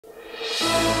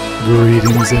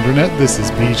Greetings Internet, this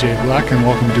is BJ Black and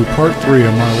welcome to part 3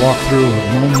 of my walkthrough of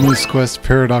Monmusu Quest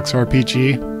Paradox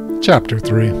RPG, Chapter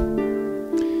 3.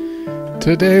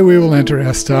 Today we will enter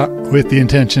Esta with the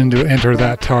intention to enter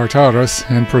that Tartarus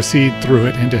and proceed through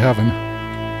it into heaven.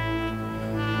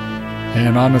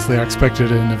 And honestly I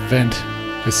expected an event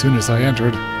as soon as I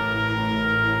entered.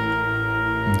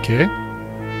 Okay.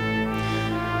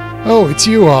 Oh, it's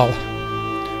you all.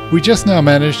 We just now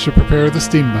managed to prepare the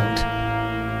steamboat.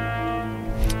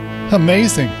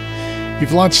 Amazing!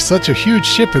 You've launched such a huge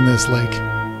ship in this lake.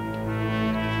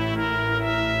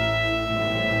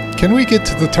 Can we get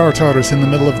to the Tartarus in the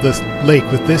middle of this lake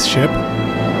with this ship?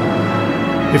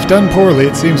 If done poorly,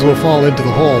 it seems we'll fall into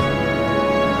the hole.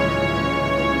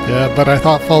 Yeah, but I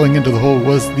thought falling into the hole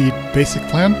was the basic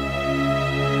plan?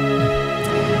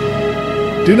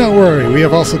 Do not worry, we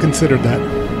have also considered that.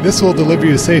 This will deliver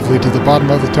you safely to the bottom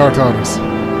of the Tartarus.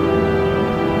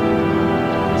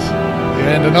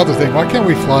 And another thing, why can't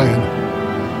we fly in?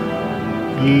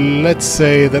 Let's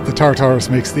say that the Tartarus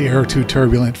makes the air too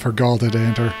turbulent for Galda to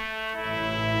enter.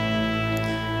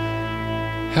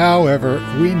 However,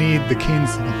 we need the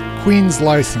Queen's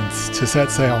license to set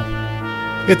sail.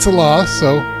 It's a law,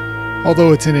 so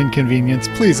although it's an inconvenience,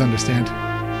 please understand.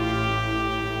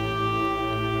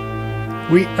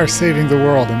 We are saving the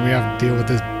world and we have to deal with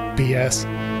this BS.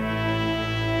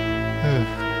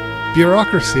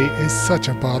 Bureaucracy is such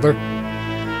a bother.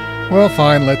 Well,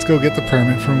 fine, let's go get the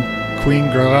permit from Queen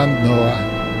Grandnoa.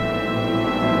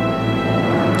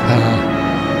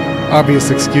 Obvious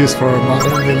excuse for a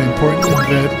moderately important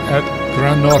event at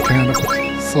Grandnoa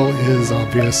Castle is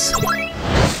obvious.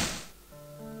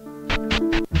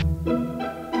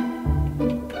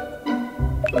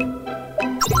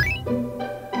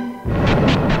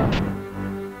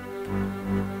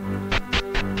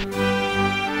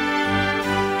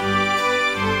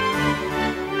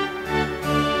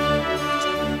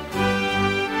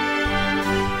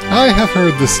 I have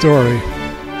heard the story.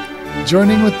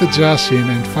 Joining with the Jashin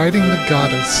and fighting the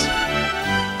goddess.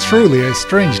 Truly a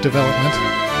strange development.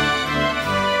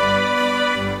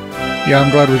 Yeah,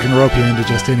 I'm glad we can rope you into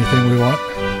just anything we want.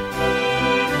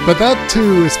 But that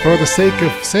too is for the sake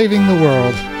of saving the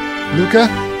world. Luca,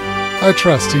 I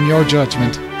trust in your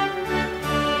judgment.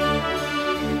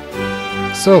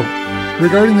 So,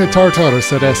 regarding the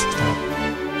Tartarus at Esta,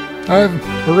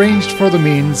 I've arranged for the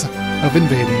means of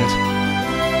invading it.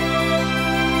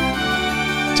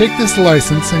 Take this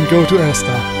license and go to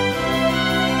Esta.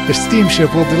 The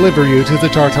steamship will deliver you to the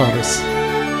Tartarus.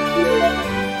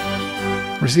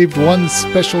 Received one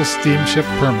special steamship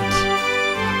permit.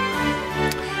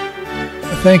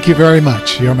 Thank you very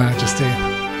much, Your Majesty.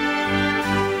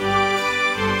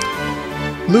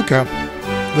 Luca,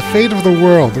 the fate of the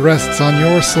world rests on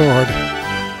your sword.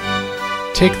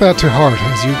 Take that to heart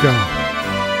as you go.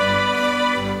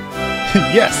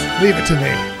 Yes, leave it to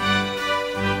me.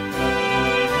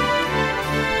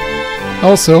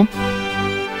 Also,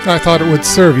 I thought it would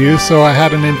serve you, so I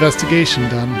had an investigation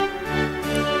done.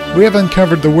 We have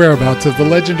uncovered the whereabouts of the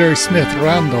legendary smith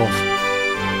Randolph.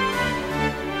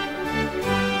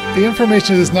 The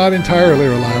information is not entirely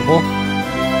reliable,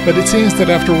 but it seems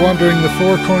that after wandering the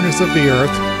four corners of the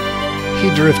earth, he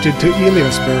drifted to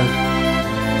Eliasburg.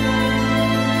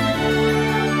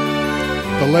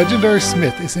 The legendary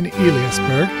smith is in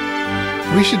Eliasburg.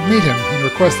 We should meet him and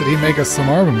request that he make us some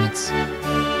armaments.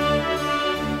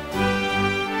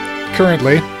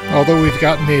 Currently, although we've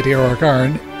got meteoric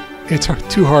iron, it's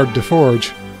too hard to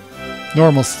forge.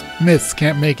 Normal smiths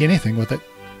can't make anything with it.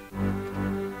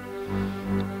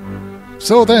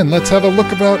 So then, let's have a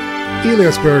look about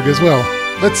Eliasburg as well.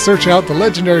 Let's search out the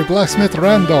legendary blacksmith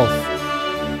Randolph.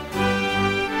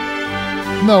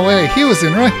 No way, he was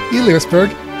in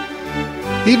Eliasburg.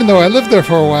 Even though I lived there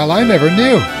for a while, I never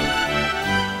knew.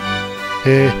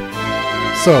 Hey.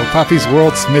 So, Poppy's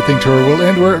world smithing tour will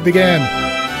end where it began.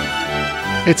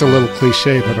 It's a little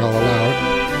cliche, but I'll allow it.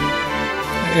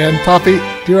 And Poppy,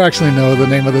 do you actually know the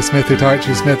name of the smith who taught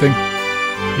you smithing?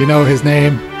 You know his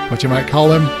name, what you might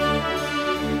call him?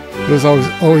 It was always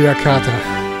Oyakata.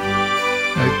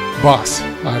 Boss,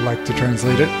 I like to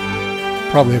translate it.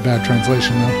 Probably a bad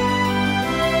translation, though.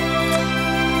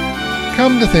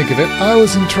 Come to think of it, I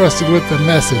was entrusted with a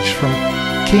message from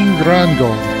King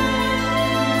Grangold.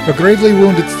 A gravely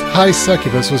wounded high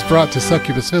succubus was brought to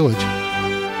Succubus Village.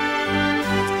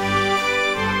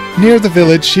 Near the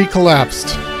village, she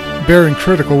collapsed, bearing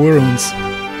critical wounds.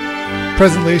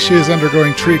 Presently, she is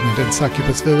undergoing treatment in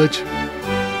Succubus Village.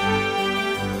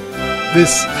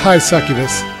 This high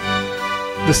succubus.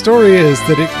 The story is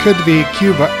that it could be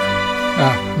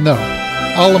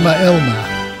Alma Ilma.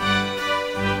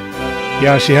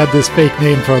 Yeah, she had this fake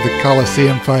name for the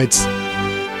Colosseum fights.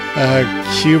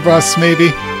 Cubus,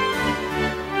 maybe?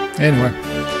 Anyway.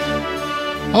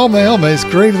 Alma is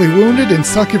gravely wounded in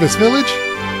Succubus Village?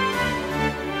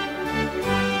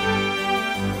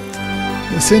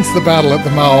 Since the battle at the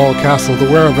Mao Castle, the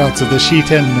whereabouts of the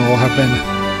Shitenno have been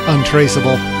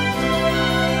untraceable.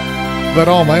 But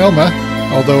Alma,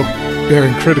 although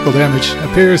bearing critical damage,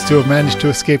 appears to have managed to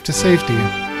escape to safety.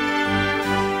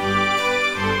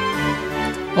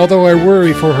 Although I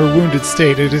worry for her wounded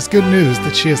state, it is good news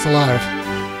that she is alive.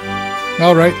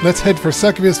 Alright, let's head for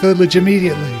Succubus Village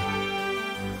immediately.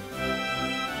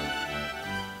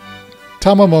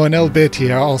 Tamamo and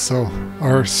Helvetia also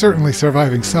are certainly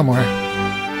surviving somewhere.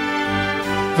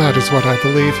 That is what I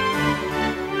believe.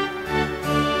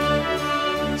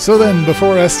 So then,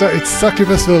 before Esta, it's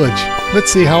Succubus Village.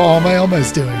 Let's see how Alma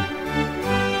is doing.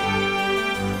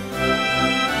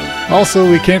 Also,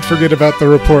 we can't forget about the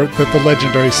report that the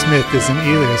legendary smith is in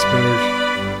Eliasberg.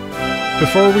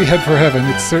 Before we head for heaven,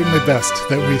 it's certainly best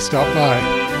that we stop by.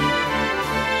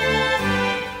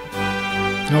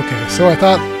 Okay, so I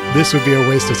thought this would be a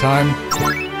waste of time.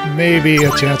 Maybe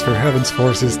a chance for Heaven's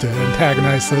forces to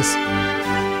antagonize us.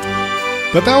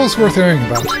 But that was worth hearing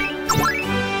about.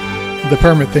 The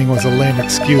permit thing was a lame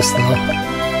excuse, though.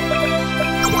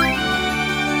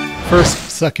 First,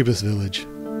 Succubus Village.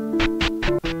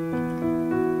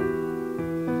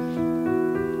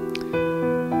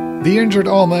 The injured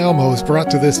Alma was brought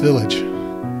to this village.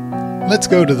 Let's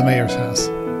go to the mayor's house.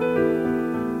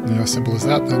 Yeah, simple as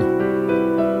that, then.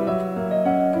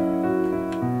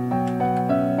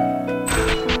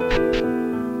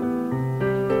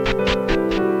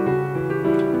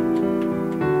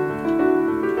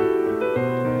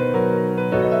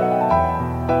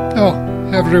 Oh,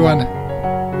 everyone.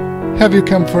 Have you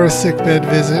come for a sickbed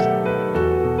visit?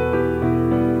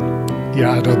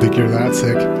 Yeah, I don't think you're that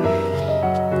sick.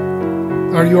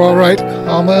 Are you alright,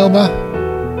 Alma?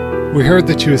 We heard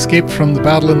that you escaped from the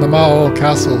battle in the Mao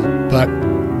Castle, but...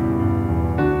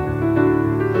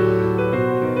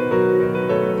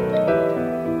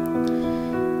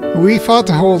 We fought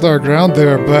to hold our ground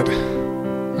there, but...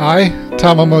 I,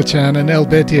 Tamamo-chan, and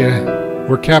Helvetia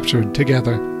were captured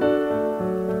together.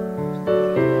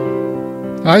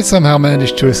 I somehow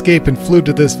managed to escape and flew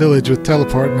to this village with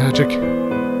teleport magic.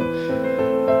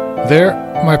 There,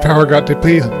 my power got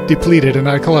depleted and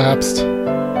I collapsed.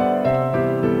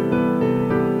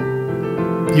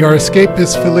 Your escape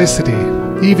is felicity,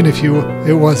 even if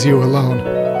it was you alone.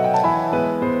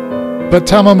 But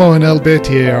Tamamo and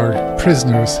Helvetia are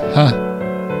prisoners, huh?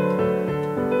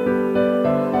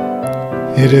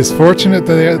 It is fortunate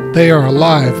that they are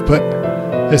alive, but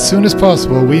as soon as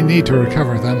possible we need to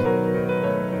recover them.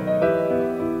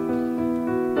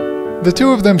 The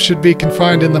two of them should be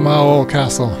confined in the Mao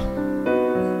Castle.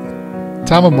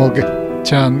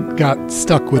 Tamamo-chan got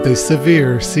stuck with a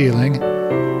severe sealing.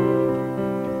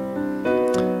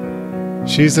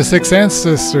 She's the sixth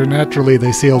ancestor, naturally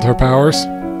they sealed her powers.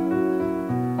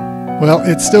 Well,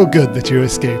 it's still good that you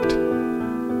escaped.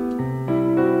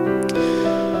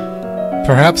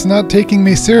 Perhaps not taking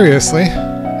me seriously,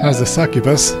 as a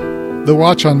succubus, the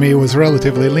watch on me was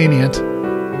relatively lenient,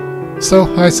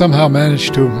 so I somehow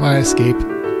managed my escape.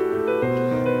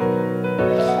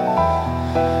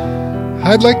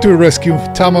 I'd like to rescue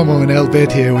Tamamo and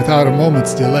Helvetia without a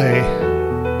moment's delay,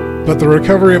 but the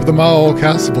recovery of the Mao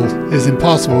Castle is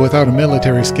impossible without a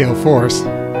military-scale force.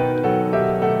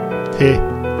 Hey,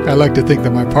 I like to think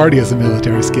that my party is a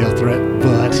military-scale threat,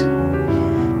 but...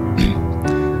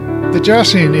 The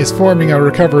Jashin is forming a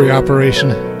recovery operation.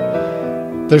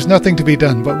 There's nothing to be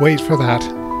done but wait for that.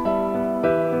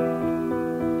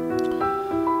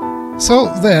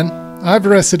 So then, I've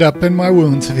rested up and my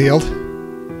wounds have healed.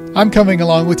 I'm coming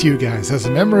along with you guys as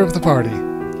a member of the party.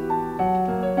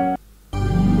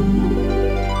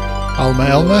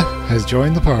 Alma has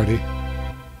joined the party.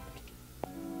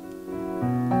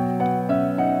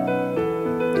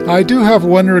 I do have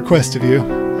one request of you.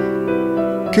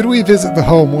 Could we visit the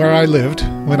home where I lived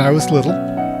when I was little?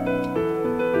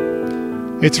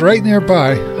 It's right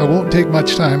nearby. I won't take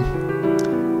much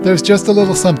time. There's just a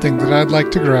little something that I'd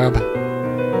like to grab.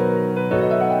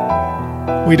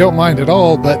 We don't mind at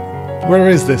all, but where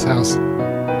is this house?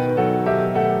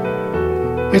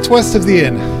 It's west of the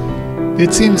inn.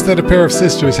 It seems that a pair of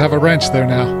sisters have a ranch there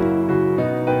now.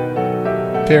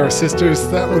 Pair of sisters,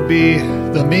 that would be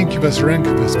the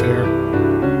Mincubus-Rencubus pair.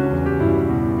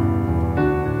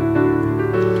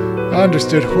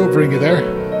 Understood, we'll bring you there.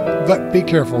 But be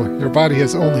careful, your body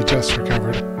has only just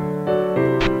recovered.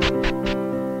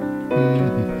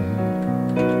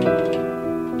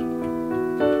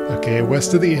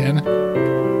 west of the inn.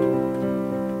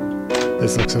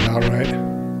 This looks about right.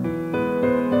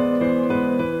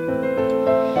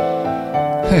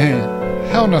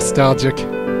 How nostalgic.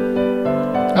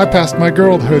 I passed my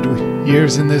girlhood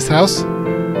years in this house.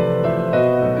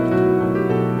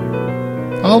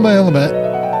 Alma,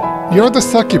 you're the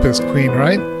succubus queen,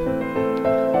 right?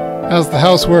 As the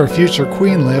house where a future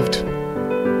queen lived.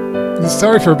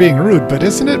 Sorry for being rude, but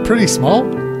isn't it pretty small?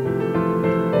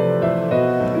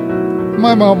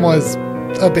 My mom was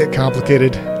a bit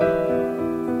complicated.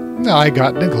 I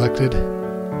got neglected.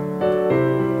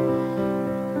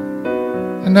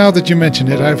 And now that you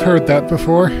mention it, I've heard that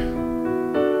before.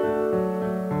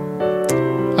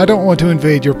 I don't want to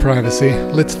invade your privacy.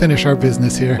 Let's finish our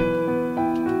business here.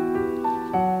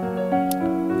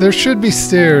 There should be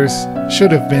stairs.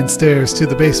 Should have been stairs to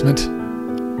the basement.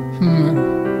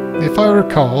 If I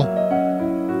recall.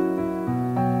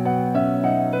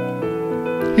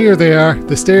 Here they are,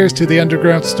 the stairs to the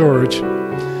underground storage.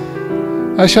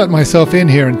 I shut myself in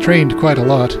here and trained quite a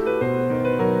lot.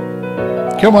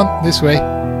 Come on, this way.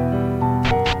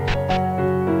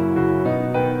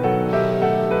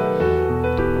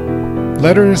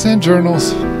 Letters and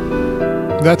journals.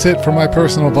 That's it for my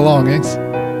personal belongings.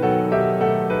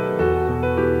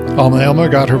 Alma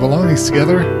got her belongings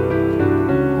together.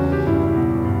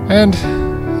 And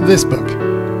this book.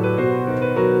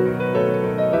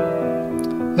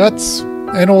 That's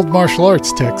an old martial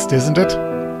arts text, isn't it?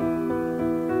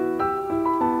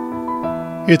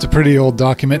 It's a pretty old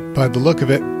document by the look of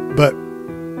it, but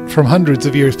from hundreds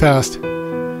of years past.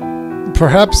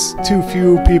 Perhaps too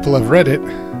few people have read it.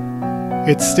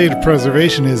 Its state of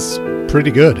preservation is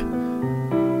pretty good.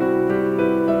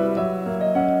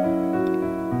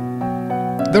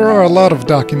 There are a lot of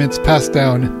documents passed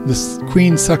down this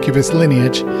Queen Succubus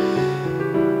lineage,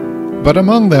 but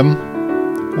among them,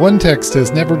 one text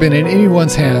has never been in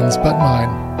anyone's hands but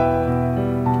mine.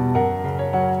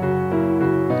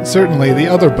 Certainly the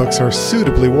other books are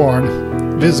suitably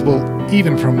worn, visible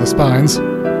even from the spines.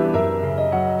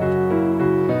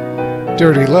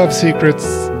 Dirty Love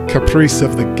Secrets, Caprice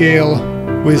of the Gale,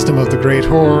 Wisdom of the Great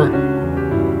Horror.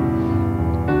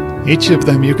 Each of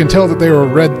them, you can tell that they were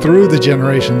read through the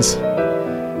generations,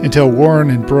 until worn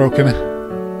and broken.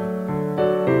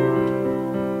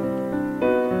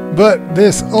 But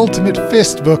this Ultimate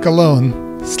Fist book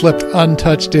alone slept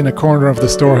untouched in a corner of the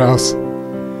storehouse.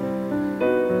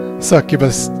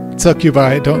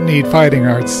 Succubi don't need fighting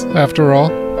arts, after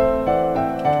all.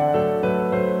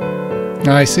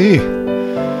 I see.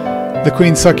 The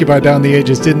Queen Succubi down the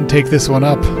ages didn't take this one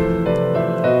up.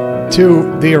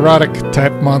 To the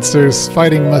erotic-type monsters,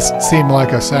 fighting must seem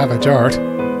like a savage art.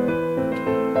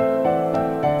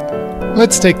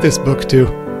 Let's take this book too.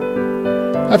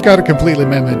 I've got it completely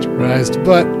memorized,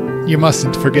 but you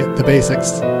mustn't forget the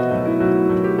basics.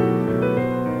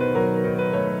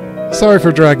 Sorry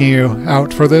for dragging you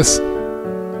out for this.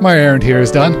 My errand here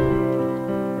is done.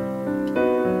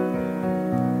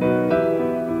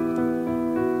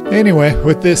 Anyway,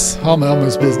 with this,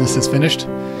 Alma's business is finished.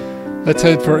 Let's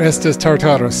head for Esta's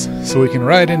Tartarus, so we can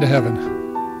ride into heaven.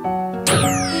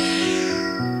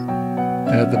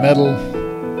 Add the medal.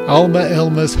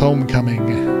 Alma's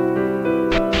homecoming.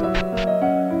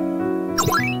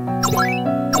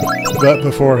 But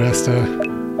before Esta,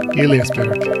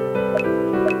 Eliasberg.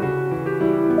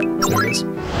 There it is.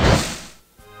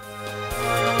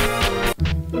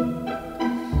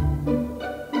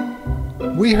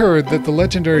 We heard that the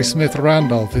legendary smith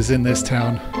Randolph is in this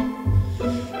town.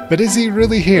 But is he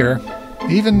really here,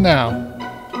 even now?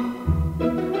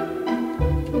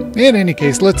 In any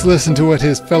case, let's listen to what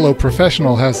his fellow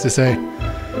professional has to say.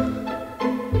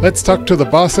 Let's talk to the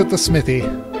boss at the smithy.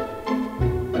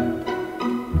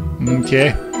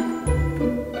 Okay.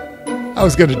 I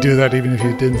was gonna do that even if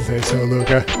you didn't say so,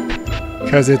 Luca.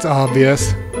 'Cause it's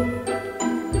obvious.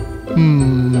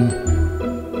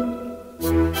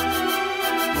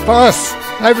 Boss!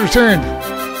 I've returned!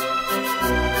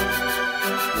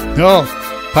 Oh,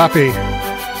 Poppy.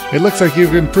 It looks like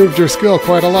you've improved your skill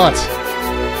quite a lot.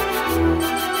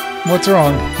 What's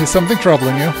wrong? Is something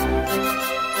troubling you?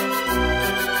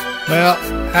 Well,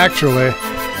 actually,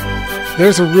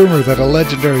 there's a rumor that a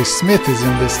legendary smith is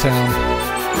in this town.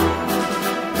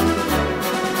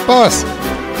 Boss,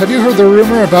 have you heard the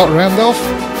rumor about Randolph?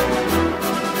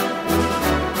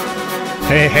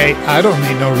 Hey, I don't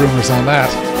need no rumors on that.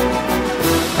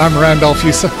 I'm Randolph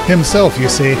himself, you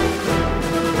see.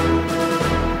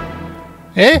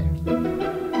 Eh?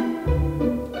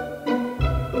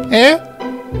 Eh?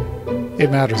 It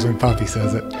matters when Poppy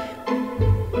says it.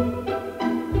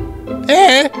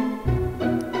 Eh?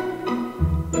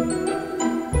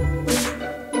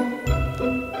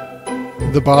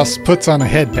 The boss puts on a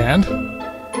headband.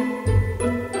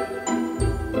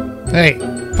 Hey,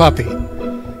 puppy.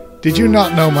 Did you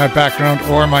not know my background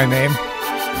or my name?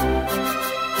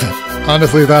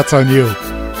 Honestly, that's on you.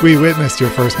 We witnessed your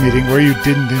first meeting where you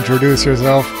didn't introduce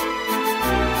yourself.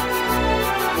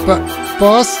 But,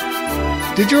 boss,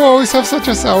 did you always have such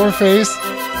a sour face?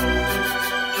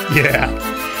 Yeah,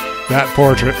 that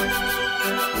portrait.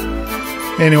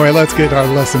 Anyway, let's get our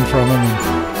lesson from him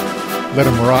and let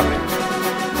him rot.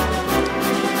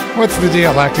 What's the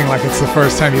deal acting like it's the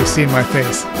first time you've seen my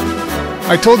face?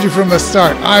 I told you from the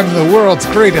start, I'm the world's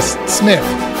greatest smith.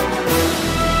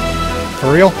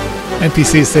 For real?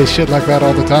 NPCs say shit like that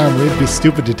all the time. We'd be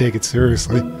stupid to take it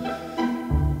seriously.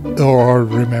 Or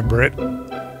remember it.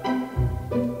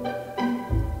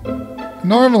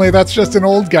 Normally, that's just an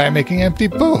old guy making empty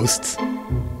boasts.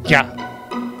 Yeah,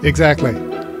 exactly.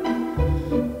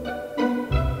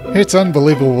 It's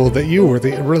unbelievable that you were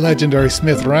the legendary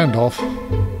Smith Randolph.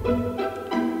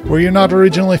 Were you not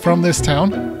originally from this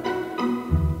town?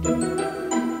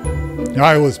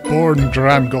 I was born in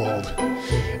Grangold.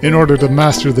 In order to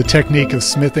master the technique of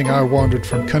smithing, I wandered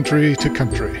from country to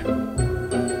country.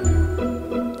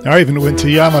 I even went to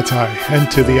Yamatai and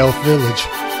to the elf village.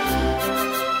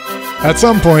 At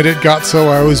some point it got so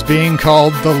I was being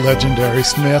called the legendary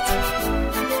smith.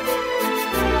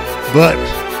 But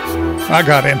I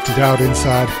got emptied out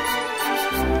inside.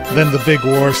 Then the big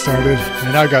war started,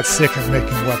 and I got sick of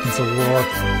making weapons of war.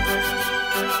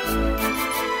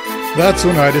 That's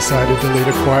when I decided to lead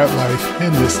a quiet life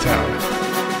in this town.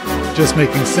 Just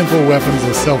making simple weapons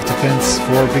of self-defense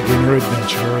for beginner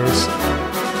adventurers.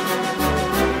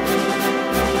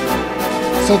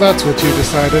 So that's what you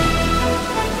decided.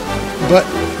 But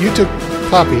you took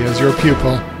Poppy as your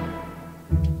pupil.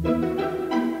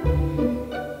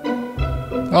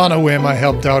 On a whim, I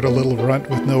helped out a little runt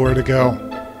with nowhere to go.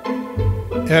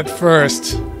 At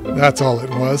first, that's all it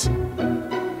was.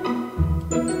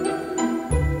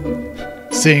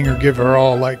 Seeing her give her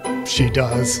all like she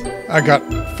does, I got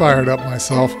fired up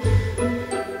myself.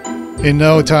 In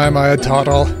no time, I had taught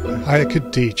all I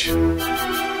could teach.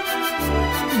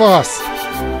 Boss!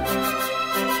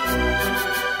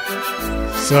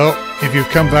 So, if you've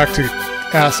come back to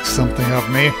ask something of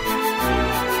me,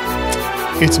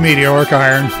 it's meteoric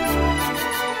iron.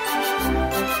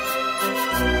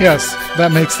 Yes,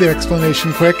 that makes the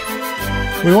explanation quick.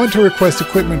 We want to request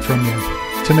equipment from you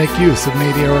to make use of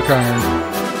meteoric iron.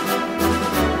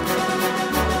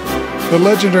 The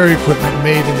legendary equipment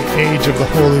made in the age of the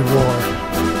Holy War.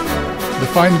 The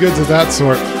fine goods of that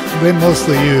sort, they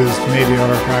mostly used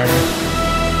meteoric iron.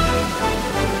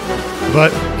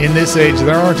 But in this age,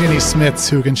 there aren't any smiths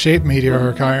who can shape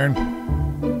meteoric iron.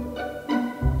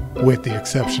 With the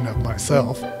exception of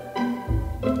myself.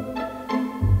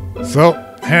 So,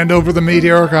 hand over the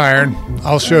meteoric iron.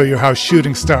 I'll show you how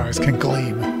shooting stars can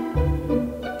gleam.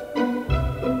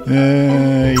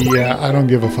 Yeah, I don't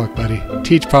give a fuck, buddy.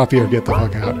 Teach Poppy or get the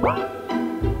fuck out.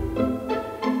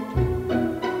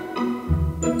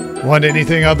 Want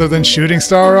anything other than shooting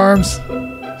star arms?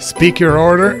 Speak your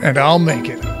order and I'll make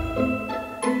it.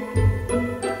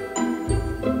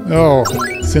 Oh,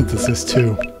 synthesis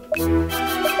too.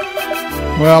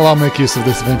 Well, I'll make use of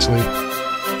this eventually.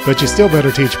 But you still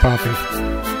better teach Poppy.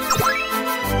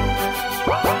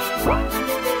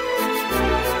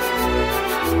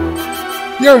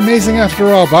 You're amazing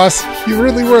after all, boss. You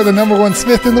really were the #1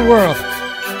 smith in the world.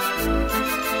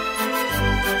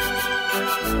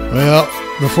 Well,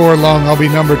 before long I'll be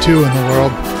 #2 in the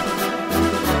world.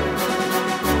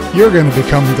 You're gonna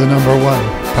become the #1,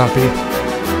 Poppy.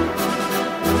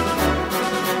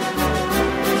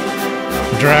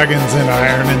 Dragons and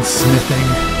iron and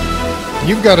smithing.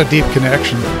 You've got a deep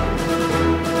connection.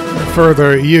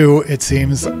 Further, you, it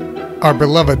seems, are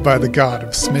beloved by the god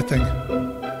of smithing.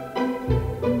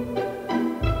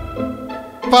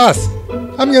 Boss,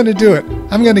 I'm going to do it.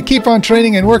 I'm going to keep on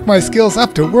training and work my skills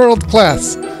up to world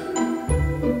class.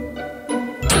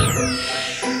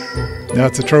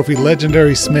 That's a trophy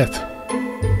legendary smith.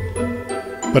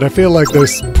 But I feel like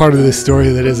there's part of this story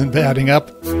that isn't adding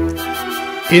up.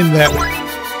 In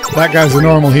that guy's a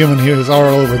normal human who is all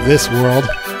over this world.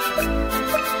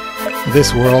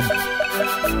 This world.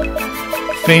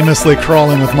 Famously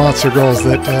crawling with monster girls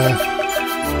that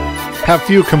have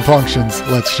few compunctions,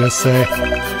 let's just say.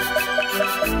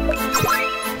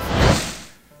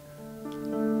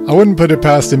 I wouldn't put it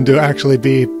past him to actually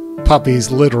be Poppy's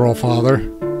literal father.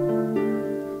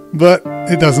 But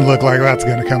it doesn't look like that's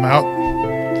going to come out.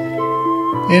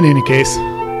 In any case,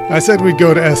 I said we'd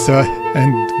go to Esta,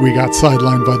 and we got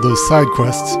sidelined by those side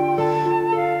quests.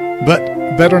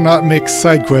 But better not mix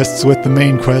side quests with the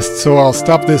main quest, so I'll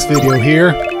stop this video here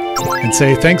and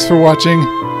say thanks for watching,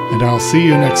 and I'll see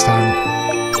you next time.